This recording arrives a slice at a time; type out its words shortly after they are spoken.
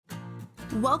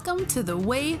Welcome to The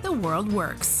Way the World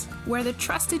Works, where the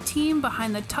trusted team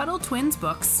behind the Tuttle Twins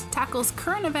books tackles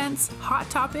current events, hot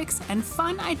topics, and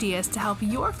fun ideas to help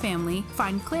your family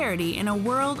find clarity in a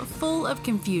world full of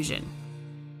confusion.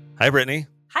 Hi, Brittany.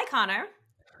 Hi, Connor.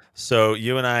 So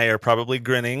you and I are probably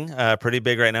grinning pretty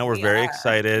big right now. We're very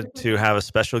excited to have a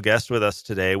special guest with us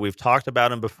today. We've talked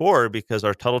about him before because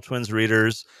our Tuttle Twins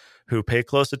readers who pay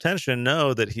close attention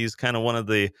know that he's kind of one of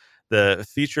the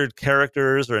featured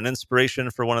characters or an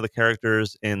inspiration for one of the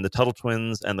characters in the Tuttle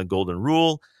Twins and the Golden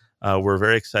Rule. We're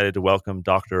very excited to welcome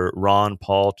Dr. Ron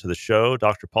Paul to the show.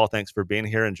 Dr. Paul, thanks for being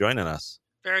here and joining us.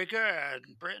 Very good.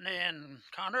 Brittany and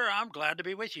Connor, I'm glad to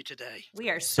be with you today. We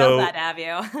are so glad to have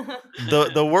you.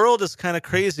 The world is kind of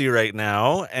crazy right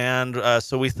now, and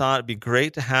so we thought it'd be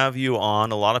great to have you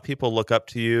on. A lot of people look up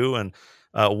to you and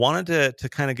wanted to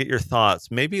kind of get your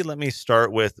thoughts. Maybe let me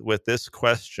start with this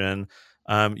question.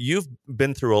 You've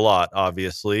been through a lot,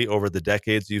 obviously, over the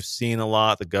decades. You've seen a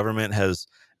lot. The government has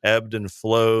ebbed and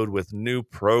flowed with new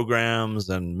programs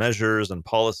and measures and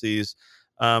policies.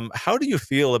 How do you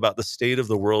feel about the state of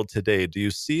the world today? Do you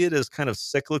see it as kind of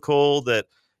cyclical, that,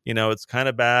 you know, it's kind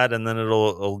of bad and then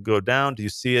it'll go down? Do you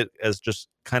see it as just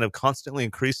kind of constantly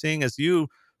increasing? As you,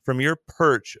 from your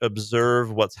perch,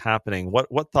 observe what's happening,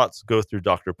 what thoughts go through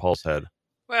Dr. Paul's head?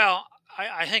 Well,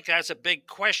 I think that's a big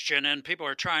question, and people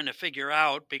are trying to figure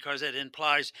out, because it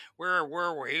implies where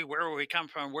were we, where we come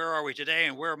from, where are we today,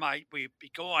 and where might we be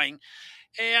going.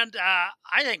 And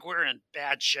I think we're in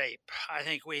bad shape. I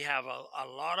think we have a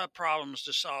lot of problems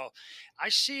to solve. I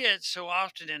see it so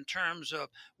often in terms of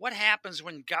what happens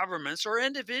when governments or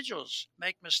individuals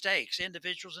make mistakes.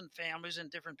 Individuals and families and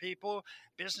different people,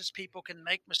 business people can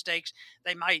make mistakes.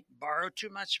 They might borrow too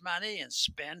much money and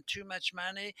spend too much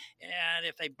money. And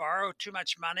if they borrow too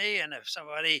much money and if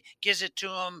somebody gives it to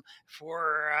them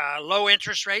for low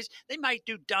interest rates, they might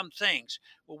do dumb things.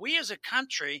 Well, we as a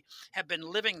country have been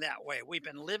living that way. We've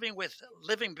been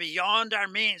living beyond our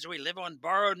means. We live on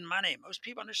borrowed money. Most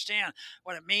people understand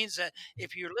what it means that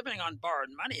if you're living on borrowed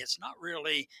money, it's not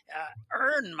really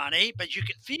earned money, but you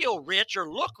can feel rich or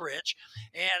look rich,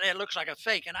 and it looks like a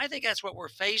fake. And I think that's what we're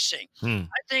facing. I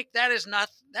think that's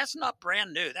not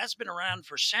brand new. That's been around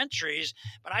for centuries.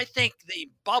 But I think the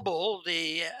bubble,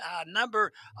 the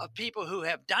number of people who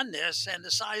have done this, and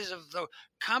the size of the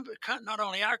not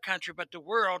only our country but the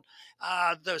world,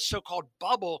 the so-called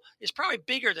bubble is probably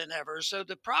bigger than ever. So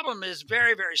the problem is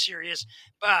very, very serious.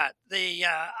 But the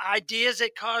ideas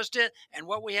that caused it and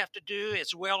what we have to do,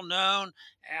 it's well known.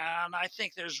 And I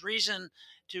think there's reason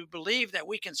to believe that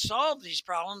we can solve these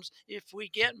problems if we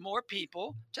get more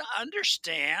people to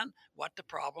understand what the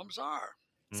problems are.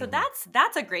 So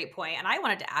that's a great point. And I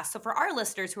wanted to ask, so for our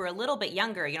listeners who are a little bit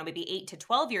younger, maybe 8 to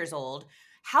 12 years old,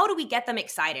 how do we get them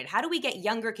excited? How do we get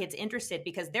younger kids interested?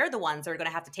 Because they're the ones that are going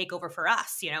to have to take over for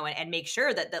us, and make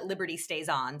sure that liberty stays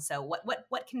on. So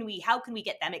how can we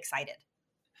get them excited?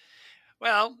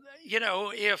 Well,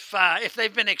 if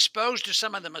they've been exposed to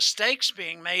some of the mistakes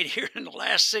being made here in the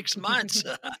last 6 months,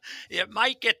 it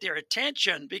might get their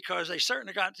attention, because they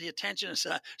certainly got the attention of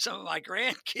some of my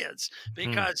grandkids,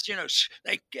 because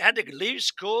they had to leave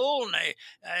school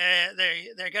and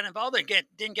they got involved. They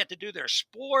didn't get to do their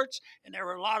sports, and there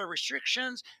were a lot of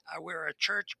restrictions. We're a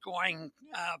church-going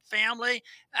family.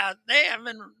 They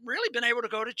haven't really been able to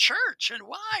go to church, and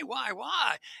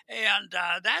why? And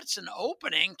that's an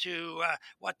opening to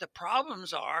what the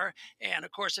problems are. And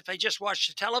of course, if they just watch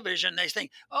the television, they think,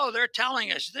 oh, they're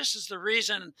telling us this is the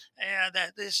reason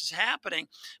that this is happening,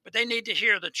 but they need to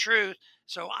hear the truth.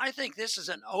 So I think this is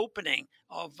an opening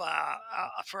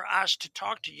for us to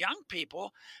talk to young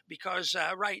people, because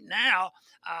right now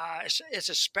it's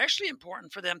especially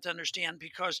important for them to understand,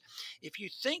 because if you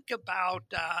think about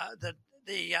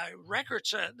the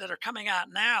records that are coming out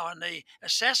now, and the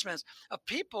assessments of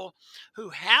people who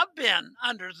have been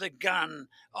under the gun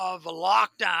of a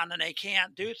lockdown, and they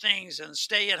can't do things and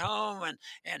stay at home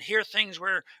and hear things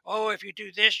where, oh, if you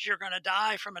do this, you're going to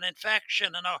die from an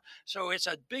infection. And so it's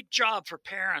a big job for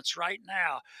parents right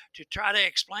now to try to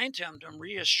explain to them, to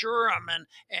reassure them,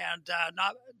 and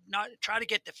not try to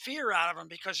get the fear out of them,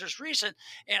 because there's reason.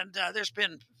 And there's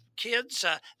been kids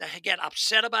that get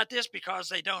upset about this because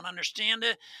they don't understand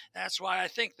it. That's why I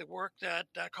think the work that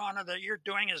Connor, that you're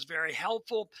doing is very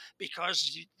helpful,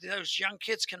 because those young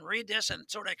kids can read this and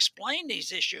sort of explain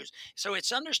these issues. So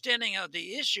it's understanding of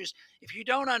the issues. If you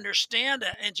don't understand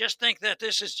it and just think that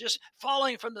this is just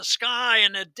falling from the sky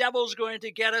and the devil's going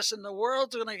to get us and the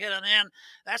world's going to get an end,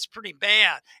 that's pretty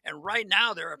bad. And right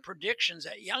now there are predictions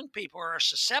that young people are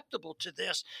susceptible to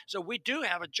this. So we do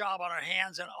have a job on our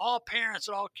hands, and all parents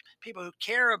and all people who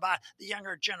care about the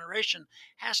younger generation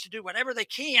has to do whatever they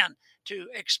can to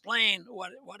explain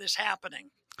what is happening.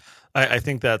 I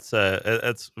think that's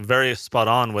very spot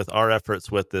on with our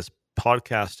efforts with this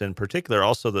podcast in particular.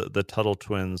 Also, the Tuttle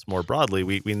Twins more broadly.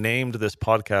 We named this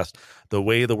podcast "The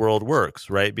Way the World Works,"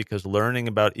 right? Because learning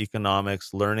about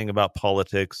economics, learning about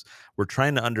politics, we're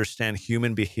trying to understand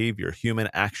human behavior, human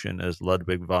action, as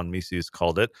Ludwig von Mises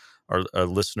called it. Our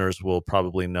listeners will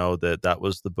probably know that that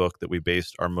was the book that we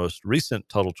based our most recent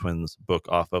Tuttle Twins book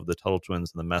off of, The Tuttle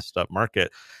Twins and the Messed Up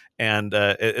Market. And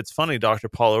it's funny, Dr.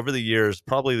 Paul, over the years,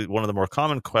 probably one of the more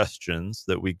common questions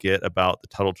that we get about the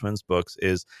Tuttle Twins books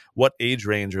is, what age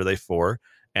range are they for?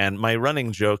 And my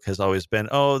running joke has always been,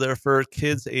 oh, they're for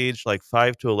kids aged like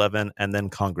 5 to 11 and then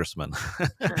congressmen,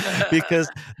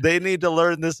 because they need to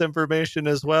learn this information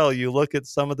as well. You look at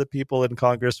some of the people in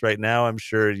Congress right now, I'm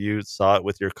sure you saw it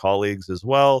with your colleagues as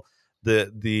well.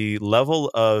 The level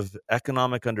of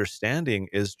economic understanding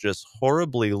is just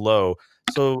horribly low.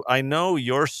 So I know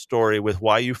your story with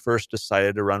why you first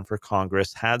decided to run for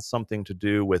Congress had something to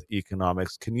do with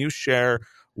economics. Can you share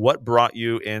what brought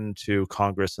you into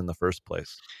Congress in the first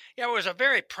place? Yeah, it was a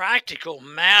very practical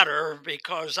matter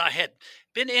because I had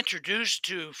been introduced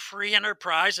to free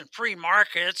enterprise and free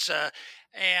markets,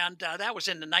 and that was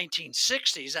in the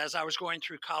 1960s as I was going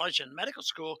through college and medical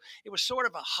school. It was sort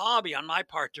of a hobby on my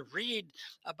part to read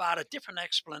about a different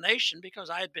explanation because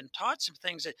I had been taught some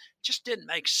things that just didn't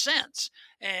make sense.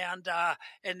 And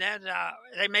then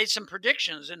they made some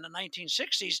predictions in the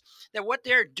 1960s that what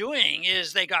they're doing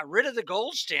is they got rid of the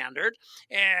gold standard,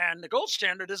 and the gold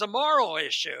standard is a moral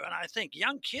issue. And I think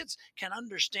young kids can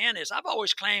understand this. I've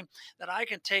always claimed that I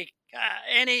can take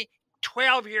any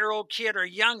 12-year-old kid or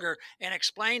younger and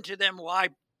explain to them why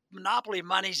monopoly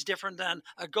money is different than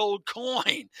a gold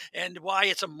coin and why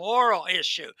it's a moral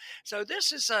issue. So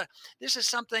this is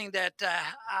something that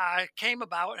came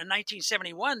about in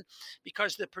 1971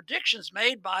 because the predictions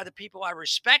made by the people I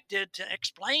respected to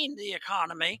explain the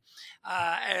economy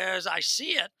as I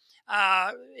see it,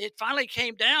 it finally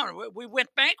came down. We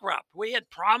went bankrupt. We had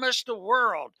promised the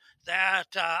world that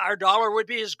our dollar would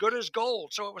be as good as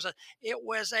gold. So it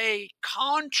was a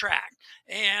contract,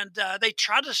 and they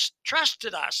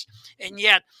trusted us. And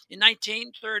yet, in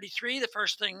 1933, the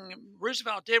first thing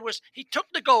Roosevelt did was he took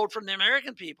the gold from the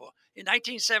American people. In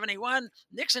 1971,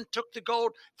 Nixon took the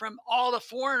gold from all the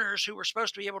foreigners who were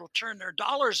supposed to be able to turn their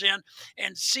dollars in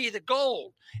and see the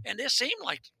gold. And this seemed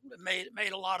like it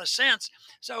made a lot of sense.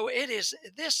 So it is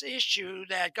this issue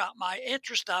that got my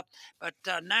interest up. But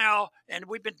now, and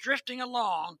we've been drifting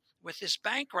along with this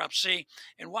bankruptcy,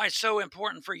 and why it's so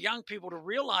important for young people to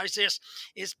realize this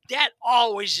is debt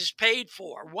always is paid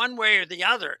for one way or the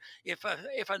other. If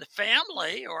a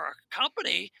family or a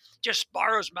company just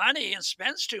borrows money and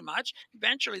spends too much,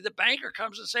 eventually the banker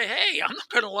comes and say, hey, I'm not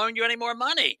going to loan you any more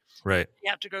money. Right.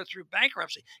 You have to go through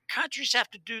bankruptcy. Countries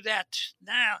have to do that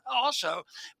now also,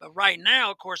 but right now,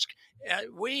 of course,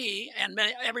 we and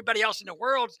everybody else in the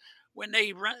world, when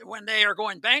they are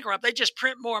going bankrupt, they just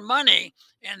print more money,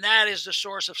 and that is the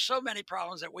source of so many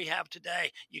problems that we have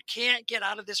today. You can't get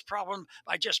out of this problem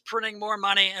by just printing more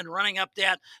money and running up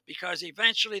debt, because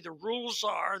eventually the rules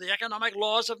are, the economic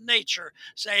laws of nature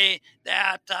say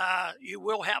that you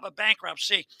will have a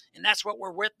bankruptcy, and that's what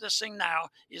we're witnessing now.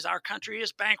 Is our country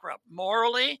is bankrupt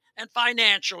morally and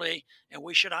financially, and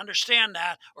we should understand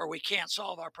that, or we can't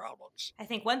solve our problems. I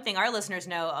think one thing our listeners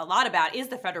know a lot about is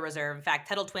the Federal Reserve. In fact,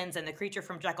 Tuttle Twins and The Creature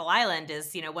from Jekyll Island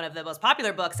is, one of the most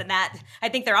popular books, and that I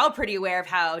think they're all pretty aware of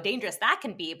how dangerous that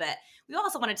can be. But we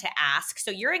also wanted to ask,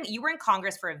 so you were in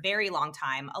Congress for a very long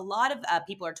time. A lot of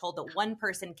people are told that one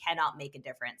person cannot make a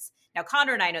difference. Now,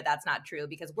 Connor and I know that's not true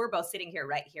because we're both sitting here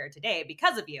right here today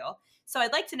because of you. So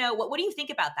I'd like to know, what do you think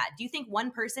about that? Do you think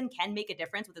one person can make a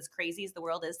difference with as crazy as the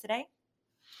world is today?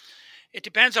 It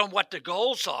depends on what the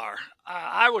goals are.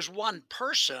 I was one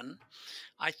person.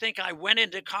 I think I went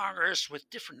into Congress with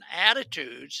different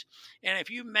attitudes. And if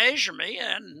you measure me,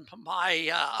 and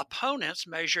my opponents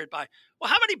measure it by, well,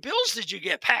 how many bills did you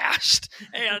get passed?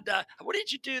 And what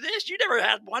did you do this? You never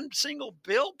had one single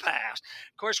bill passed.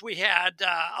 Of course, we had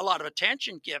a lot of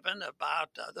attention given about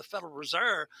the Federal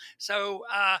Reserve. So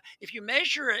if you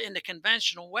measure it in the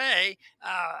conventional way,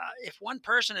 if one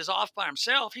person is off by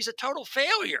himself, he's a total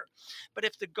failure. But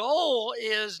if the goal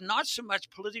is not so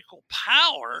much political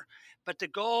power, but the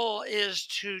goal is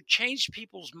to change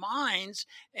people's minds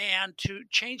and to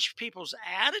change people's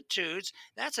attitudes,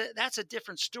 that's a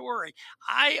different story.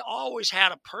 I always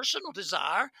had a personal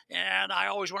desire, and I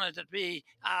always wanted it to be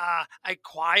a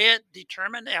quiet,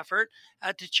 determined effort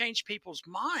to change people's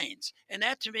minds. And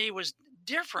that to me was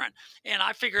different. And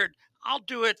I figured I'll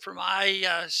do it for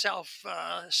my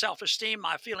self-esteem,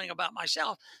 my feeling about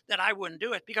myself, that I wouldn't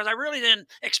do it because I really didn't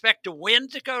expect to win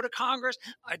to go to Congress.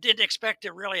 I didn't expect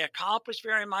to really accomplish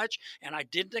very much, and I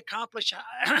didn't accomplish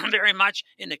very much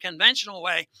in the conventional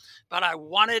way. But I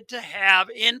wanted to have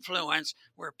influence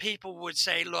where people would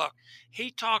say, "Look, he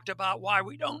talked about why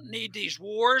we don't need these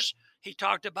wars." He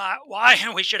talked about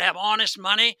why we should have honest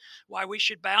money, why we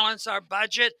should balance our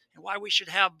budget, and why we should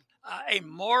have a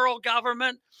moral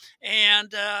government.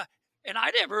 And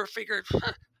I never figured,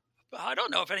 I don't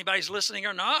know if anybody's listening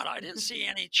or not. I didn't see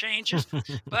any changes.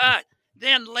 But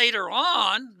then later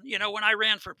on, when I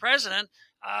ran for president,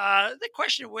 the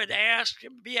question would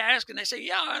be asked, and they say,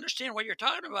 "Yeah, I understand what you're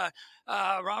talking about,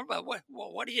 Ron, but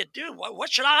what do you do?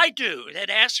 What should I do?"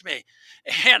 They'd ask me,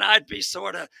 and I'd be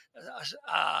sort of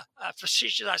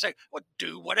facetious. I say, "Well,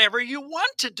 do whatever you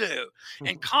want to do."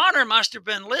 And Connor must have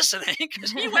been listening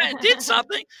because he went and did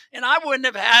something, and I wouldn't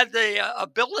have had the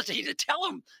ability to tell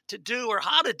him to do or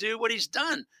how to do what he's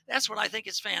done. That's what I think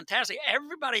is fantastic.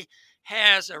 Everybody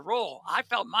has a role. I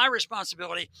felt my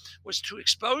responsibility was to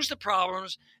expose the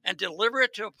problems and deliver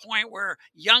it to a point where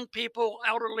young people,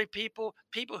 elderly people,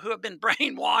 people who have been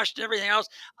brainwashed and everything else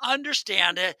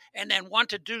understand it and then want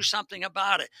to do something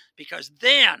about it, because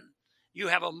then you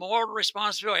have a moral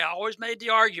responsibility. I always made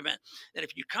the argument that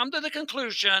if you come to the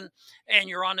conclusion and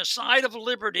you're on the side of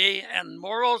liberty and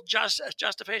moral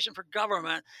justification for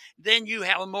government, then you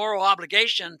have a moral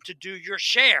obligation to do your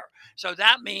share. So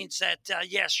that means that,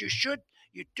 yes, you should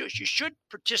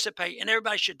participate, and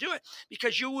everybody should do it,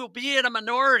 because you will be in a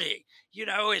minority.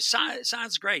 It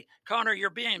sounds great, Connor. You're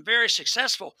being very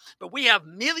successful, but we have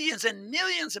millions and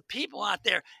millions of people out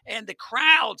there, and the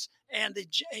crowds and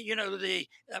the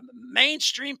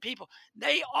mainstream people,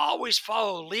 they always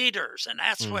follow leaders, and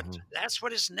that's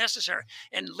what is necessary,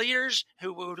 and leaders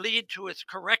who will lead to with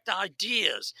correct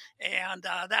ideas. And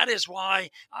that is why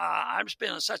I've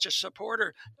been such a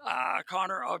supporter,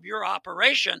 Connor, of your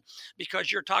operation,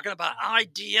 because you're talking about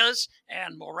ideas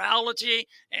and morality,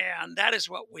 and that is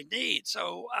what we need.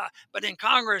 So, but in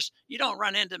Congress, you don't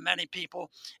run into many people.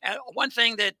 One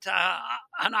thing that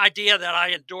an idea that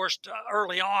I endorsed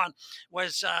early on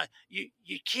was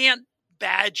you can't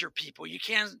badger people. You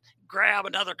can't grab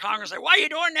another congressman and say, "Why are you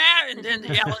doing that?" and then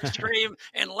yell and scream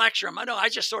and lecture them. I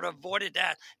just sort of avoided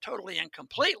that totally and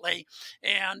completely.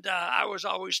 And I was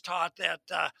always taught that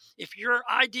if your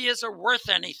ideas are worth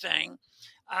anything,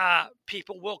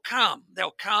 people will come.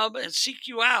 They'll come and seek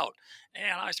you out.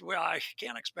 And I said, well, I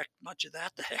can't expect much of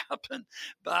that to happen.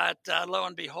 But lo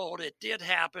and behold, it did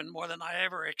happen more than I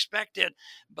ever expected.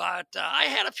 But I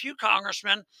had a few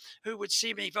congressmen who would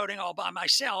see me voting all by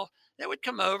myself. They would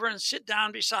come over and sit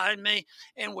down beside me,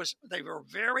 and they were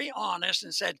very honest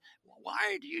and said,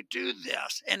 "Why do you do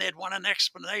this?" And they'd want an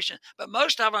explanation. But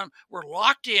most of them were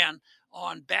locked in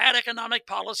on bad economic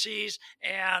policies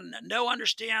and no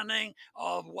understanding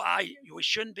of why we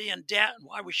shouldn't be in debt and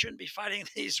why we shouldn't be fighting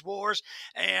these wars.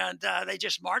 And they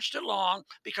just marched along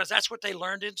because that's what they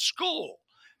learned in school.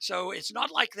 So it's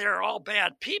not like they're all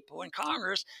bad people in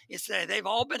Congress. It's that they've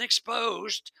all been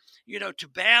exposed, to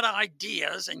bad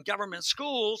ideas in government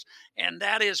schools. And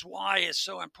that is why it's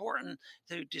so important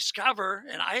to discover.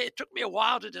 And it took me a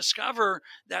while to discover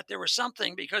that there was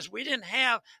something, because we didn't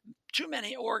have too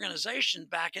many organizations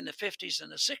back in the 50s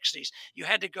and the 60s. You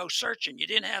had to go searching. You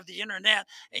didn't have the internet,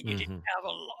 and you didn't have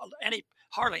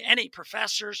hardly any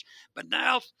professors. But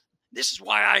now, this is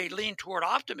why I lean toward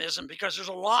optimism, because there's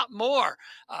a lot more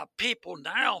people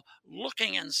now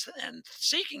looking and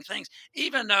seeking things,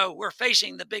 even though we're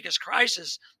facing the biggest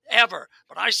crisis ever.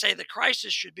 But I say the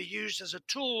crisis should be used as a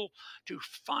tool to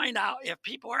find out if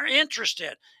people are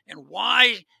interested and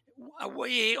why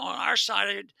we, on our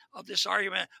side of this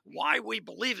argument, why we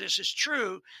believe this is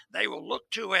true. They will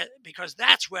look to it, because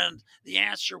that's when the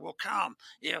answer will come.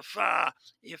 If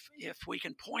we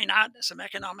can point out some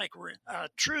economic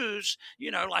truths,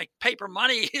 like paper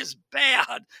money is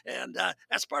bad, and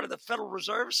that's part of the Federal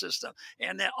Reserve System,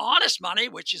 and that honest money,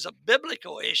 which is a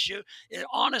biblical issue,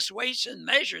 honest weights and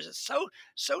measures, it's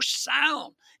so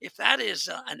sound. If that is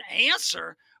an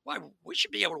answer, why we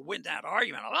should be able to win that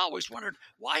argument. I've always wondered,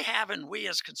 why haven't we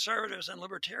as conservatives and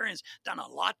libertarians done a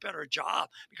lot better job?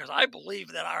 Because I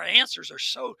believe that our answers are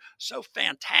so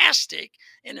fantastic,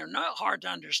 and they're not hard to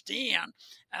understand.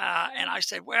 And I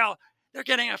said, well, they're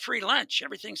getting a free lunch.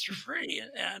 Everything's for free,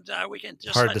 and we can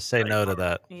just hard to say no to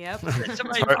that. Yep.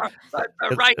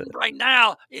 Right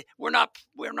now, we're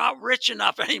not rich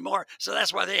enough anymore, so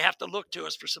that's why they have to look to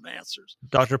us for some answers.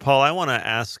 Dr. Paul, I want to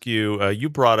ask you. You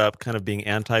brought up kind of being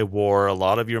anti-war. A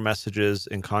lot of your messages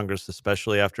in Congress,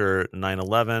 especially after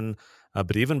 9/11,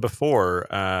 But even before,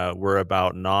 were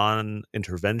about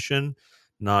non-intervention,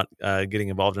 not getting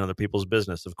involved in other people's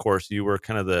business. Of course, you were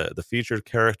kind of the featured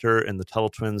character in the Tuttle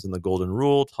Twins and the Golden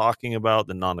Rule, talking about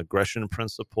the non-aggression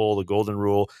principle, the Golden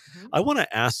Rule. Mhm. I want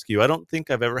to ask you, I don't think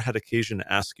I've ever had occasion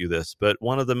to ask you this, but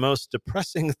one of the most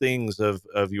depressing things of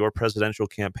your presidential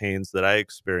campaigns that I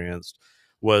experienced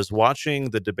was watching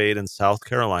the debate in South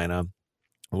Carolina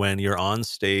when you're on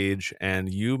stage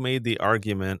and you made the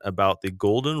argument about the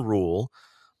Golden Rule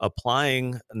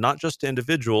applying not just to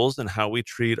individuals and how we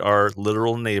treat our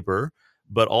literal neighbor,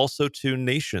 but also to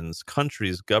nations,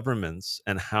 countries, governments,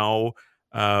 and how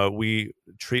we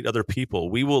treat other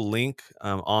people. We will link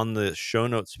on the show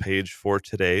notes page for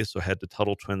today. So head to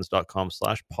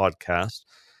TuttleTwins.com/podcast.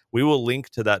 We will link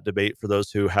to that debate for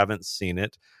those who haven't seen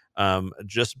it.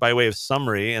 Just by way of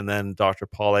summary, and then Dr.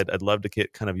 Paul, I'd love to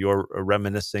get kind of your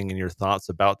reminiscing and your thoughts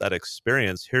about that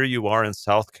experience. Here you are in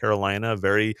South Carolina,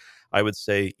 very, I would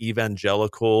say,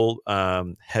 evangelical,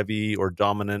 heavy or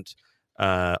dominant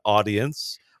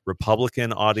audience,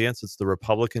 Republican audience. It's the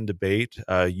Republican debate.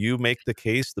 You make the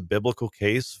case, the biblical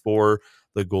case for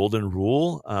the Golden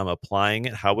Rule, applying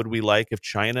it. How would we like if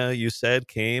China, you said,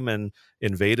 came and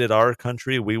invaded our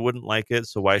country? We wouldn't like it,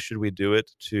 so why should we do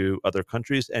it to other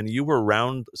countries? And you were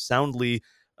soundly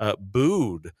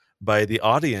booed by the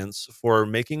audience for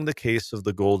making the case of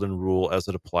the Golden Rule as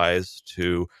it applies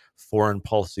to foreign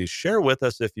policy. Share with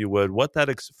us, if you would, what that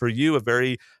for you, a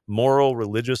very moral,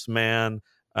 religious man,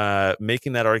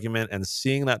 making that argument and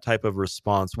seeing that type of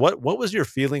response. What was your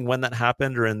feeling when that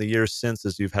happened, or in the years since,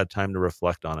 as you've had time to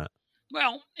reflect on it?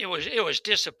 Well, it was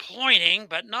disappointing,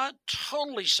 but not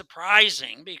totally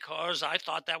surprising because I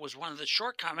thought that was one of the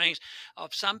shortcomings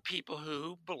of some people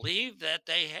who believe that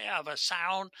they have a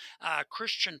sound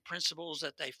Christian principles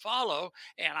that they follow,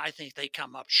 and I think they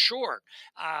come up short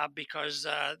because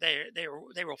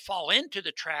they will fall into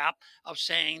the trap of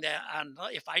saying that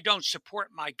if I don't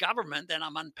support my government, then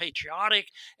I'm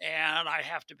unpatriotic, and I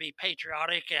have to be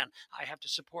patriotic, and I have to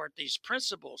support these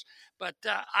principles. But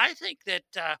I think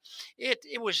that.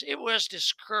 It was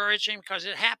discouraging because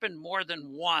it happened more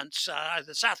than once.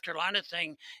 The South Carolina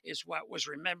thing is what was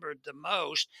remembered the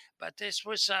most, but this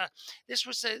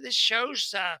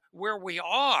shows where we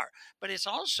are. But it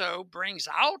also brings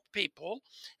out people.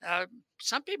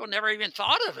 Some people never even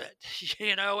thought of it,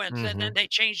 and then Hmm. they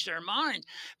changed their mind.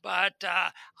 But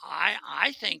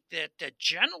I think that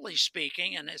generally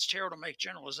speaking, and it's terrible to make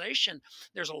generalization,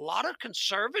 there's a lot of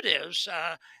conservatives,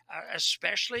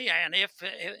 especially, and if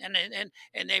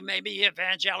and they may be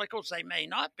evangelicals, they may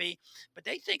not be, but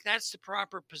they think that's the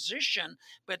proper position.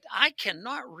 But I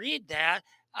cannot read that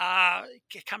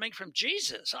coming from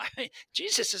Jesus. I mean,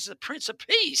 Jesus is the Prince of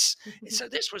Peace. So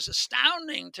this was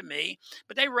astounding to me,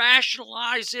 but they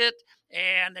rationalize it,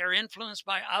 and they're influenced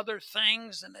by other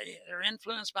things, and they're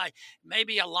influenced by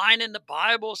maybe a line in the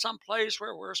Bible someplace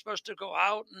where we're supposed to go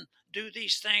out and do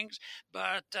these things.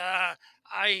 But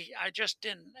I just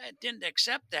didn't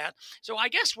accept that. So I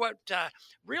guess what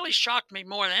really shocked me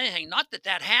more than anything, not that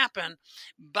that happened,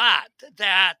 but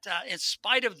that in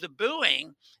spite of the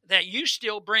booing, that you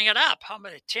still bring it up. How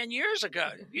many 10 years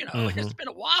ago? Hmm. It's been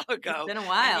a while It's ago, been a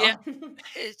and yet while.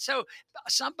 so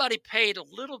somebody paid a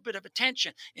little bit of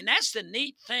attention, and that's the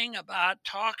neat thing about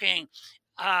talking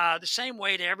the same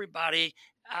way to everybody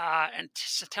and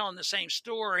telling the same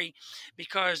story,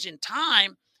 because in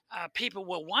time people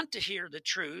will want to hear the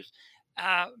truth.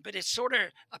 But it's sort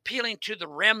of appealing to the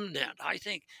remnant. I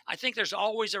think there's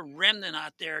always a remnant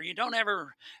out there. You don't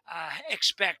ever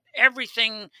expect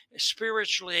everything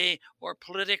spiritually or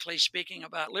politically speaking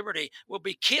about liberty will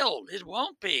be killed. It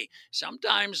won't be.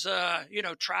 Sometimes,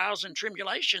 trials and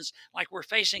tribulations like we're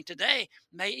facing today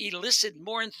may elicit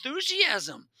more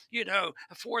enthusiasm,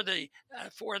 for the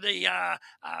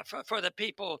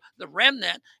people, the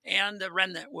remnant, and the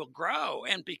remnant will grow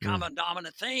and become a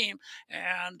dominant theme.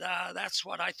 And that's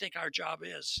what I think our job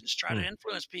is try to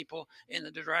influence people in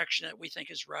the direction that we think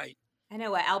is right. I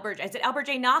know what Albert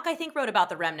J. Nock, I think, wrote about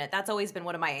the remnant. That's always been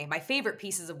one of my favorite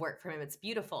pieces of work from him. It's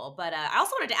beautiful. But I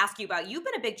also wanted to ask you about, you've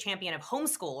been a big champion of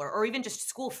homeschool or even just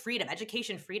school freedom,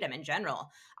 education freedom in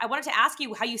general. I wanted to ask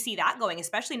you how you see that going,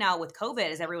 especially now with COVID,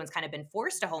 as everyone's kind of been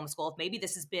forced to homeschool. If maybe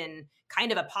this has been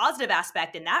kind of a positive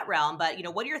aspect in that realm, but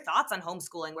what are your thoughts on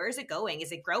homeschooling? Where is it going?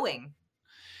 Is it growing?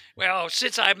 Well,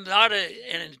 since I'm not an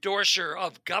endorser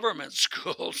of government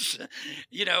schools,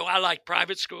 I like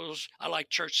private schools, I like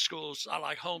church schools, I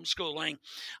like homeschooling.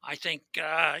 I think,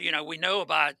 we know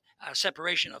about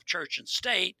separation of church and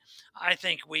state. I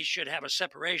think we should have a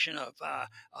separation of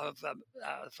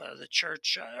the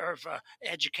church or of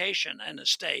education and the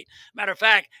state. Matter of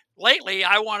fact, lately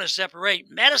I want to separate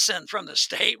medicine from the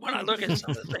state when I look at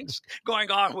some of the things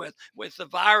going on with the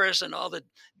virus and all the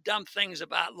dumb things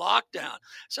about lockdown.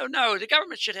 So no, the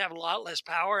government should have a lot less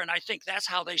power, and I think that's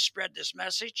how they spread this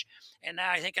message. And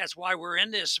I think that's why we're in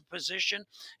this position,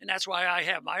 and that's why I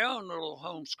have my own little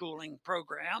homeschooling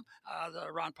program,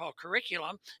 the Ron Paul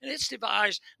curriculum, and it's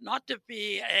devised not to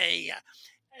be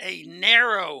a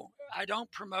narrow. I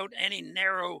don't promote any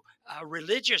narrow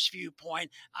religious viewpoint.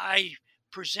 I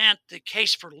present the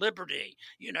case for liberty,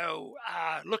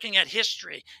 looking at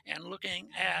history and looking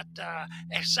at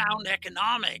sound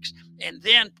economics, and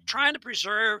then trying to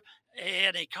preserve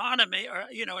an economy or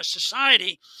a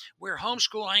society where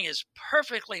homeschooling is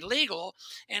perfectly legal.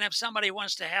 And if somebody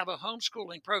wants to have a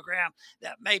homeschooling program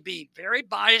that may be very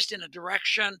biased in a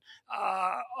direction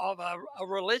of a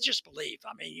religious belief,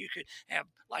 I mean, you could have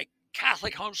like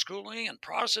Catholic homeschooling and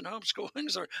Protestant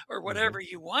homeschoolings or Hmm. whatever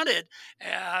you wanted.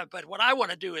 But what I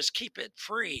want to do is keep it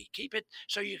free, keep it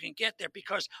so you can get there,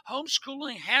 because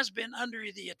homeschooling has been under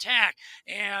the attack.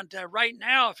 And right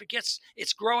now, if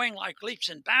it's growing like leaps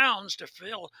and bounds to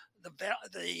fill the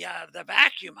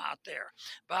vacuum out there.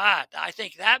 But I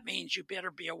think that means you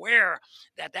better be aware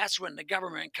that that's when the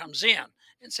government comes in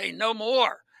and say no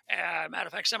more. Matter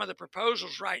of fact, some of the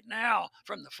proposals right now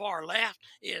from the far left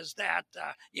is that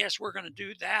yes, we're going to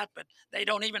do that, but they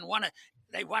don't even want to.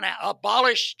 They want to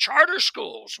abolish charter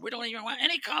schools. We don't even want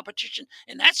any competition,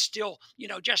 and that's still,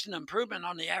 just an improvement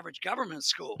on the average government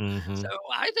school. So Hmm.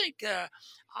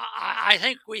 I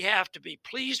think we have to be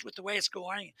pleased with the way it's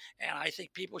going, and I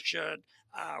think people should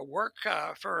work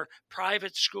for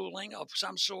private schooling of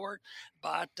some sort,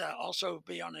 but also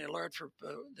be on the alert for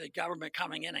the government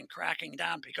coming in and cracking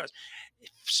down, because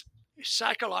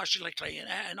psychologically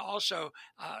and also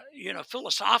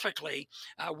philosophically,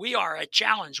 we are a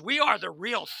challenge. We are the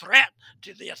real threat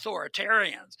to the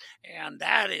authoritarians, and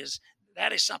that is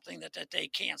something that they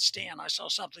can't stand. I saw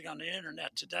something on the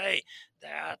internet today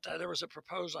that there was a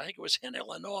proposal, I think it was in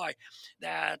Illinois,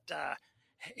 that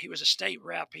he was a state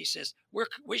rep. He says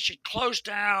we should close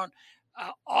down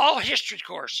all history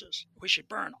courses. We should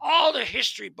burn all the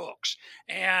history books,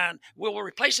 and we'll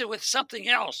replace it with something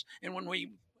else.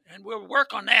 And we'll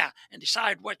work on that and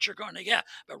decide what you're going to get.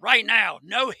 But right now,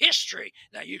 no history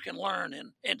that you can learn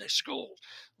in the schools.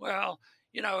 Well,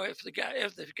 if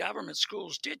the government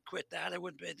schools did quit that, it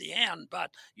would be the end.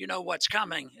 But what's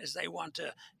coming is they want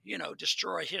to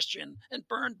destroy history and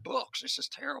burn books. This is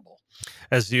terrible.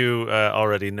 As you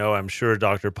already know, I'm sure,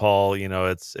 Dr. Paul,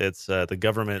 it's the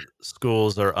government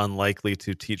schools are unlikely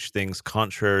to teach things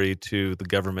contrary to the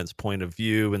government's point of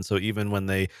view, and so even when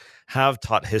they have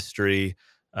taught history,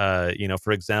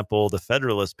 for example, the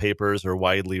Federalist Papers are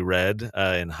widely read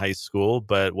in high school,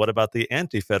 but what about the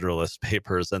Anti-Federalist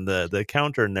Papers and the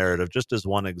counter narrative? Just as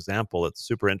one example, it's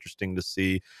super interesting to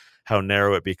see how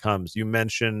narrow it becomes. You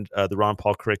mentioned the Ron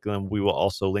Paul curriculum. We will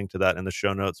also link to that in the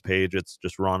show notes page. It's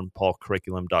just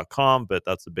ronpaulcurriculum.com, but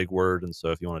that's a big word. And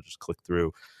so if you want to just click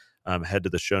through, head to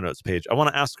the show notes page. I want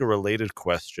to ask a related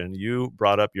question. You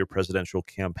brought up your presidential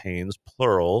campaigns,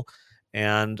 plural,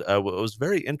 and what was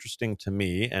very interesting to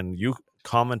me, and you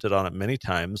commented on it many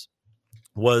times,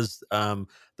 was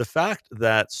the fact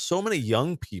that so many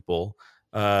young people,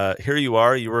 here you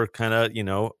are, you were kind of,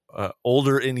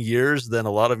 older in years than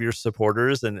a lot of your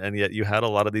supporters, and yet you had a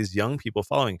lot of these young people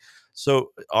following.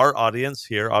 So our audience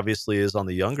here obviously is on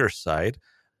the younger side.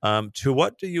 To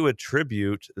what do you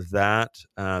attribute that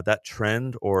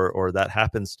trend or that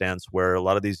happenstance where a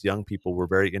lot of these young people were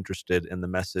very interested in the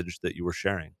message that you were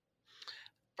sharing?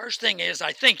 First thing is,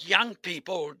 I think young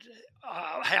people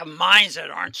have minds that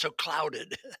aren't so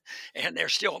clouded, and they're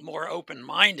still more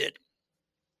open-minded.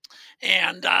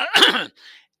 And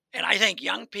and I think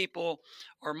young people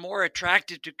are more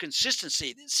attracted to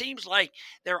consistency. It seems like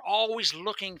they're always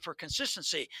looking for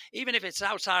consistency, even if it's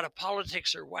outside of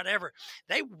politics or whatever.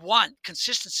 They want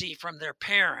consistency from their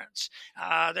parents.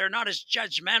 They're not as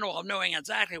judgmental of knowing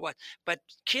exactly what, but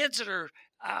kids that are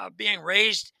being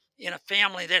raised in a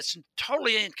family that's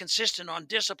totally inconsistent on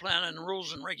discipline and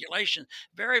rules and regulation,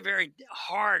 very, very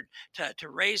hard to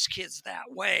raise kids that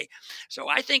way. So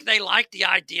I think they liked the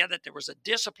idea that there was a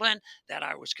discipline, that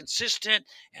I was consistent,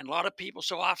 and a lot of people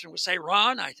so often would say,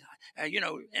 "Ron,"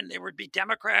 and there would be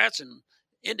Democrats and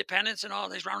independence and all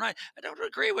these wrong. I don't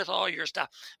agree with all your stuff,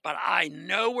 but I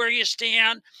know where you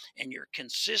stand and you're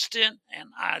consistent and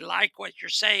I like what you're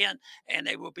saying, and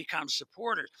they will become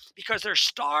supporters because they're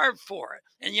starved for it.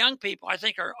 And young people, I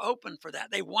think, are open for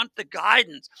that. They want the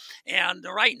guidance. And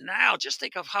right now, just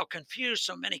think of how confused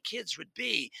so many kids would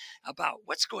be about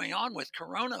what's going on with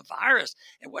coronavirus.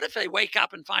 And what if they wake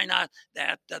up and find out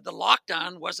that the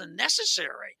lockdown wasn't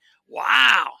necessary?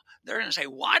 Wow. They're going to say,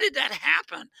 why did that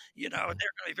happen? They're going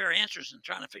to be very interested in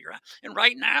trying to figure out. And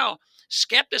right now,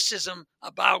 skepticism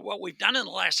about what we've done in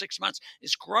the last 6 months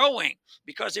is growing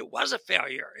because it was a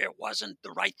failure. It wasn't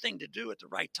the right thing to do at the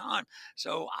right time.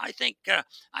 So I think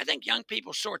young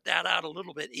people sort that out a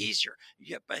little bit easier.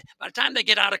 But by the time they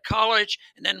get out of college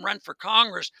and then run for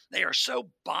Congress, they are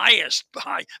so biased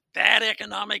by bad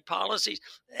economic policies,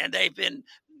 and they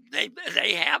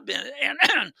have been, and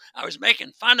I was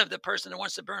making fun of the person that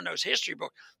wants to burn those history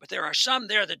books, but there are some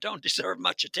there that don't deserve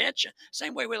much attention.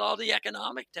 Same way with all the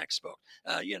economic textbooks,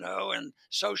 and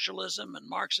socialism and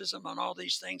Marxism and all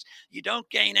these things. You don't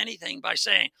gain anything by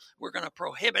saying we're going to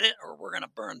prohibit it or we're going to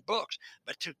burn books,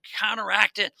 but to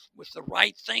counteract it with the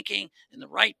right thinking and the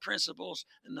right principles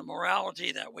and the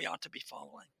morality that we ought to be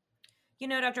following.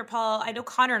 Dr. Paul, I know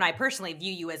Connor and I personally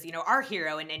view you as, our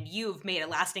hero, and you've made a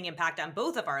lasting impact on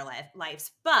both of our lives.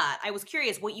 But I was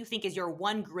curious what you think is your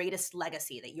one greatest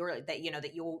legacy that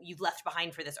you've left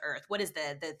behind for this earth. What is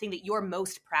the thing that you're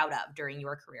most proud of during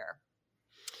your career?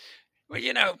 Well,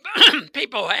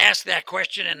 people ask that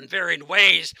question in varied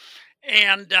ways,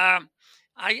 and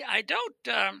I don't.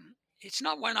 It's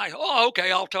not when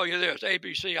okay, I'll tell you this,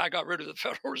 ABC, I got rid of the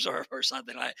Federal Reserve or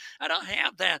something like that. I don't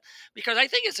have that because I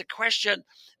think it's a question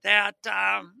that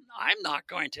I'm not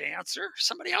going to answer.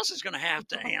 Somebody else is going to have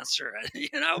to answer it,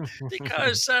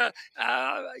 because,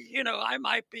 I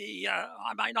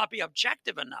might not be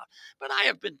objective enough, but I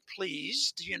have been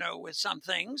pleased, with some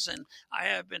things, and I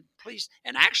have been pleased.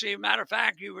 And actually, as a matter of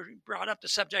fact, you brought up the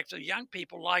subject of young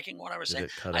people liking what I was saying.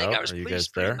 I think I was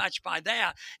pleased pretty much by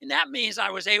that. And that means I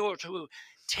was able to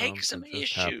take some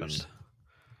issues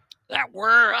that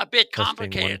were a bit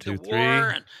complicated, the war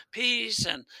and peace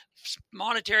and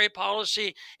monetary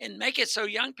policy, and make it so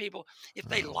young people, if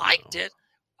they liked it,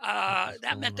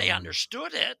 that meant they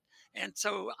understood it. And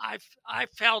so I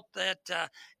felt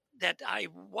that I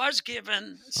was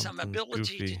given some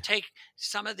ability to take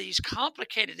some of these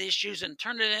complicated issues and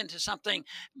turn it into something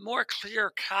more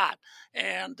clear cut.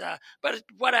 And but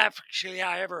what actually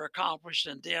I ever accomplished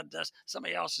and did,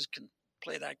 somebody else can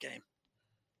play that game.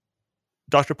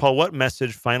 Dr. Paul, what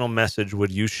final message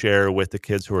would you share with the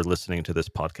kids who are listening to this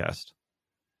podcast?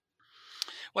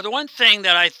 Well, the one thing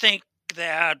that I think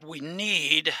that we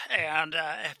need, and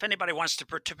if anybody wants to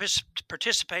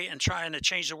participate in trying to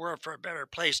change the world for a better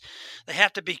place, they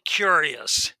have to be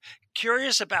curious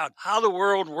about how the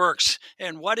world works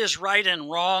and what is right and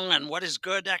wrong and what is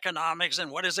good economics and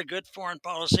what is a good foreign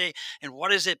policy and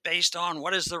what is it based on,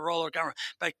 what is the role of government.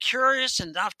 But curious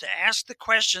enough to ask the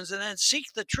questions and then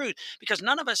seek the truth, because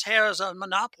none of us has a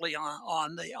monopoly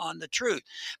on the truth.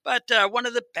 But one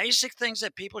of the basic things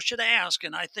that people should ask,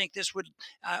 and I think this would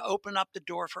open up the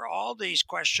door for all these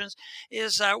questions,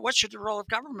 is what should the role of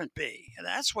government be? And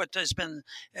that's what has been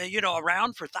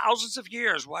around for thousands of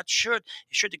years. What should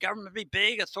the government be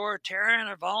big, authoritarian,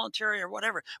 or voluntary, or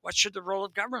whatever? What should the role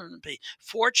of government be?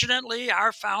 Fortunately,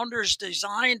 our founders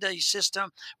designed a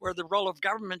system where the role of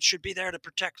government should be there to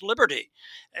protect liberty.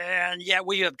 And yet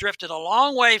we have drifted a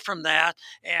long way from that,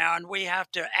 and we have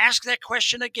to ask that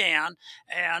question again,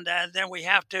 and then we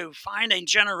have to find a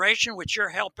generation, which you're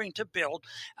helping to build,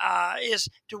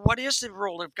 what is the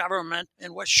role of government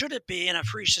and what should it be in a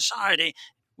free society?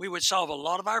 We would solve a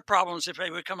lot of our problems if they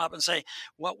would come up and say,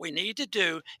 what we need to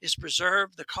do is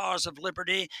preserve the cause of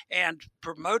liberty and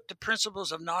promote the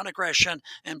principles of non-aggression.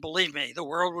 And believe me, the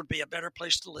world would be a better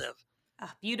place to live.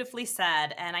 Beautifully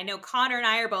said. And I know Connor and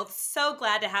I are both so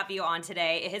glad to have you on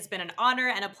today. It has been an honor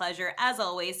and a pleasure as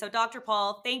always. So Dr.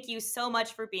 Paul, thank you so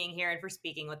much for being here and for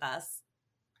speaking with us.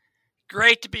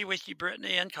 Great to be with you,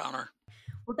 Brittany and Connor.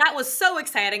 Well, that was so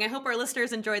exciting. I hope our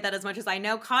listeners enjoyed that as much as I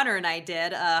know Connor and I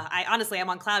did. I'm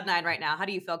on cloud 9 right now. How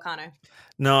do you feel, Connor?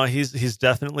 No, he's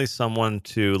definitely someone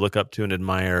to look up to and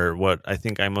admire. What I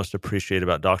think I most appreciate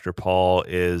about Dr. Paul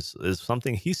is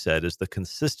something he said, is the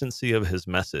consistency of his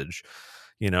message.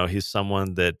 He's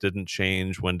someone that didn't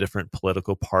change when different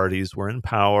political parties were in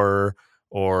power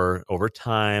or over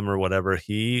time or whatever.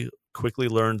 He quickly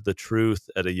learned the truth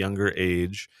at a younger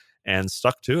age and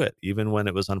stuck to it, even when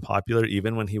it was unpopular,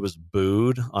 even when he was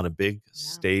booed on a big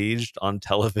stage on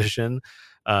television.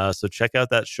 So check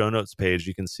out that show notes page.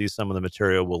 You can see some of the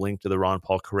material. We'll link to the Ron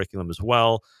Paul curriculum as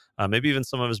well. maybe even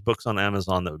some of his books on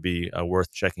Amazon that would be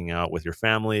worth checking out with your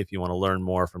family if you want to learn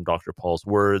more from Dr. Paul's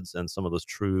words and some of those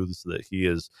truths that he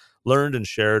has learned and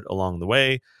shared along the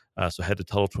way. So head to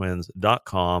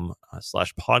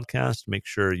TuttleTwins.com/podcast. Make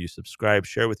sure you subscribe,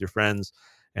 share with your friends.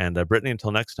 And Brittany,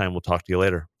 until next time, we'll talk to you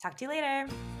later. Talk to you later.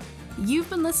 You've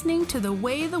been listening to The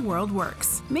Way the World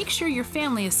Works. Make sure your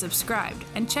family is subscribed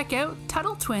and check out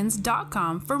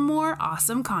TuttleTwins.com for more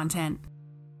awesome content.